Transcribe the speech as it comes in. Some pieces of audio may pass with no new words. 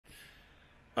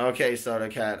Okay, Soda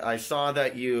Cat. I saw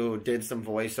that you did some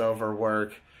voiceover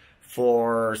work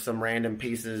for some random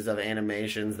pieces of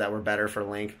animations that were better for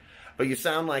Link, but you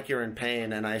sound like you're in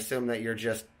pain, and I assume that you're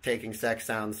just taking sex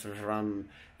sounds from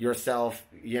yourself,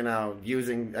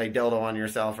 using a dildo on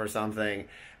yourself or something,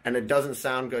 and it doesn't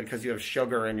sound good because you have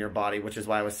sugar in your body, which is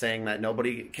why I was saying that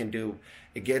nobody can do.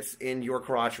 It gets in your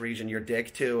crotch region, your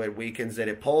dick too. It weakens it.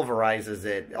 It pulverizes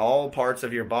it. All parts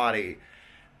of your body.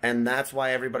 And that's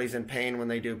why everybody's in pain when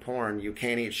they do porn. You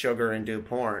can't eat sugar and do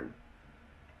porn.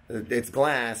 It's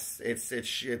glass.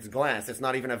 It's glass. It's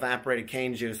not even evaporated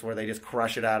cane juice where they just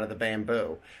crush it out of the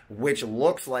bamboo, which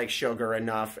looks like sugar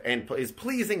enough and is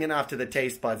pleasing enough to the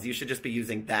taste buds. You should just be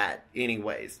using that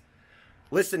anyways.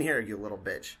 Listen here, you little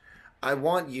bitch. I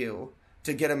want you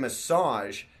to get a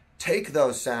massage, take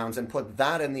those sounds and put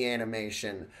that in the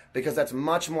animation because that's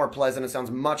much more pleasant. It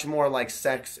sounds much more like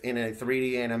sex in a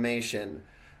 3D animation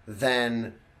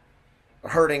than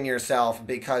hurting yourself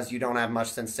because you don't have much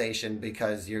sensation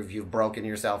because you've broken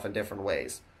yourself in different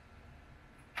ways.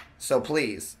 So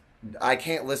please, I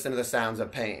can't listen to the sounds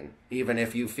of pain, even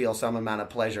if you feel some amount of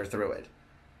pleasure through it.